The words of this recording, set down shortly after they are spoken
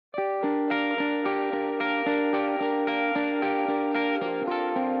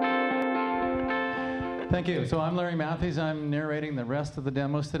Thank you. So I'm Larry Matthews. I'm narrating the rest of the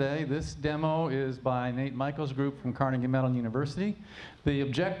demos today. This demo is by Nate Michael's group from Carnegie Mellon University. The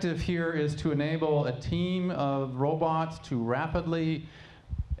objective here is to enable a team of robots to rapidly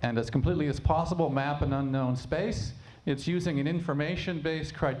and as completely as possible map an unknown space. It's using an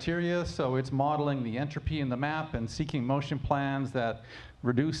information-based criteria, so it's modeling the entropy in the map and seeking motion plans that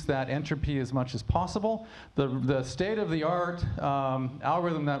reduce that entropy as much as possible. The state-of-the-art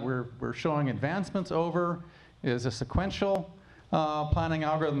algorithm that we're showing advancements over is a sequential planning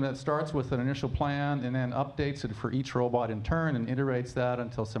algorithm that starts with an initial plan and then updates it for each robot in turn and iterates that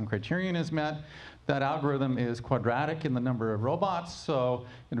until some criterion is met. That algorithm is quadratic in the number of robots, so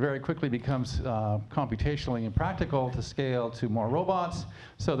it very quickly becomes computationally impractical to scale to more robots.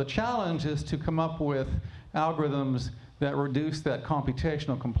 So the challenge is to come up with algorithms that reduce that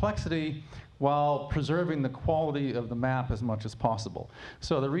computational complexity while preserving the quality of the map as much as possible.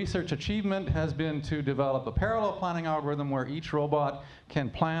 So the research achievement has been to develop a parallel planning algorithm where each robot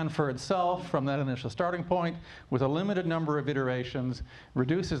can plan for itself from that initial starting point with a limited number of iterations,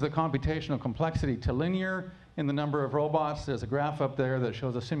 reduces the computational complexity to linear in the number of robots. There's a graph up there that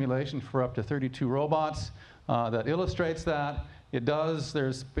shows a simulation for up to 32 robots that illustrates that. It does.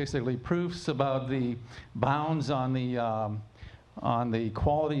 There's basically proofs about the bounds on the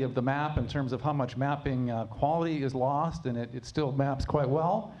quality of the map in terms of how much mapping quality is lost, and it still maps quite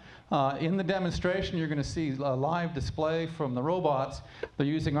well. In the demonstration, you're going to see a live display from the robots. They're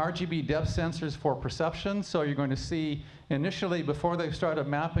using RGB depth sensors for perception, so you're going to see initially, before they've started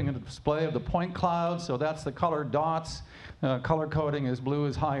mapping, a display of the point clouds, so that's the colored dots. Color coding is blue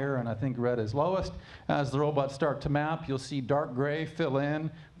is higher, and I think red is lowest. As the robots start to map, you'll see dark gray fill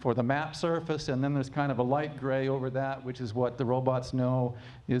in for the map surface, and then there's kind of a light gray over that, which is what the robots know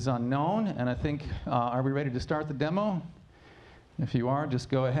is unknown. And I think, are we ready to start the demo? If you are, just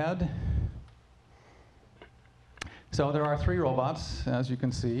go ahead. So there are 3 robots, as you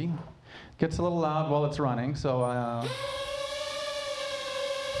can see. It gets a little loud while it's running, so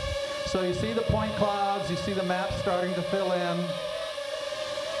you see the point clouds, you see the map starting to fill in.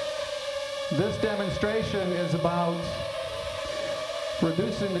 This demonstration is about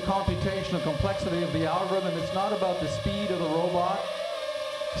reducing the computational complexity of the algorithm. It's not about the speed of the robot,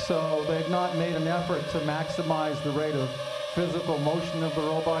 so they've not made an effort to maximize the rate of physical motion of the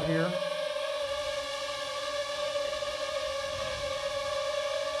robot here.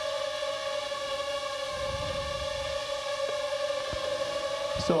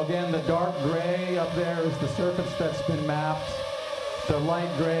 So again, the dark gray up there is the surface that's been mapped. The light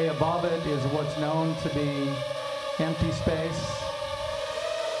gray above it is what's known to be empty space.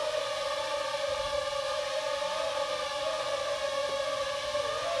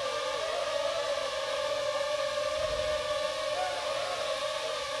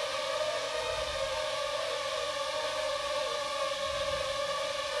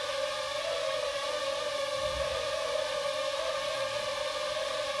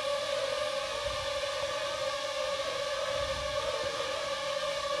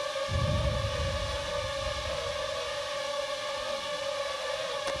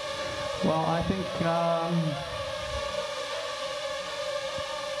 Well, I think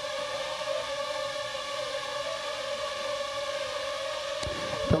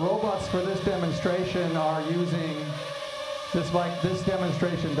the robots for this demonstration are using this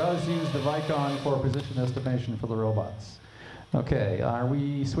demonstration does use the Vicon for position estimation for the robots. Okay, are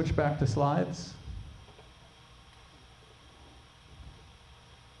we switched back to slides?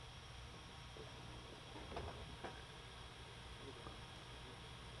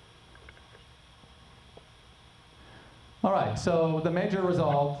 All right, so the major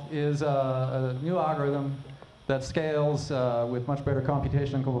result is a new algorithm that scales with much better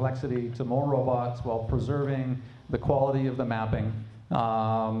computational complexity to more robots while preserving the quality of the mapping.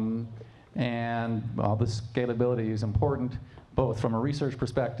 And well, the scalability is important both from a research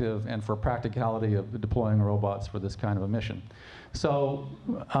perspective and for practicality of deploying robots for this kind of a mission. So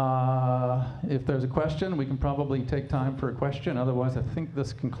if there's a question, we can probably take time for a question. Otherwise, I think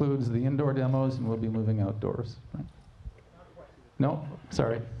this concludes the indoor demos and we'll be moving outdoors. Right? No?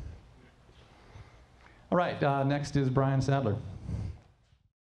 Sorry. All right, next is Brian Sadler.